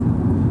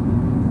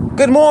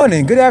Good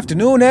morning, good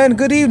afternoon, and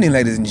good evening,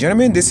 ladies and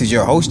gentlemen. This is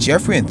your host,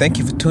 Jeffrey, and thank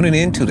you for tuning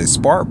in to The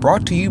Spark,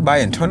 brought to you by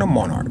Internal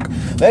Monarch.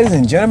 Ladies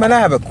and gentlemen, I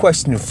have a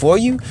question for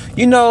you.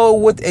 You know,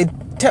 with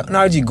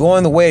technology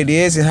going the way it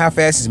is and how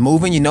fast it's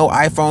moving,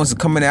 iPhones are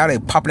coming out, they're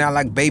popping out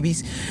like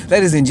babies.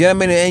 Ladies and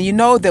gentlemen, and you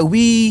know that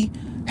we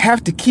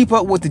have to keep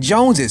up with the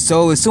Joneses.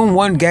 So as soon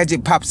one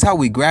gadget pops out,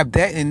 we grab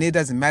that, and it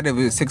doesn't matter if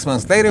it's 6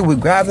 months later, we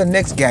grab the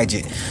next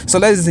gadget. So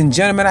ladies and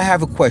gentlemen, I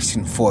have a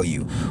question for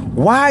you.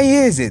 Why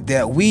is it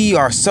that we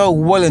are so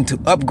willing to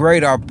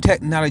upgrade our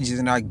technologies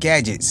and our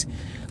gadgets,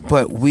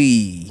 but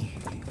we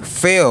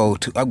fail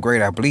to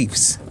upgrade our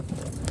beliefs?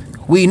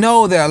 We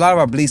know that a lot of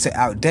our beliefs are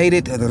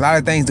outdated. A lot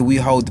of things that we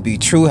hold to be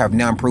true have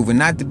now proven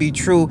not to be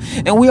true.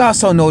 And we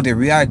also know that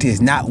reality is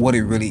not what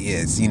it really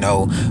is.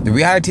 The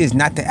reality is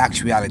not the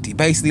actuality.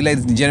 Basically,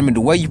 ladies and gentlemen,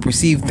 the way you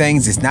perceive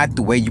things is not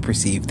the way you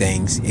perceive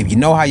things. If you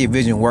know how your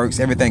vision works,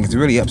 everything is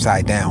really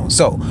upside down.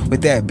 So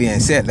with that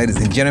being said, ladies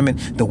and gentlemen,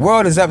 the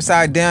world is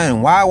upside down.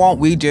 And why won't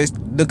we just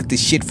look at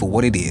this shit for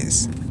what it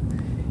is?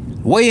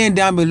 Weigh in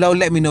down below.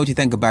 Let me know what you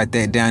think about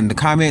that down in the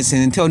comments.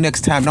 And until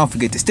next time, don't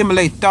forget to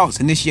stimulate thoughts,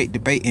 initiate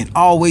debate, and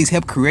always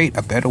help create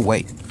a better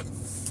way.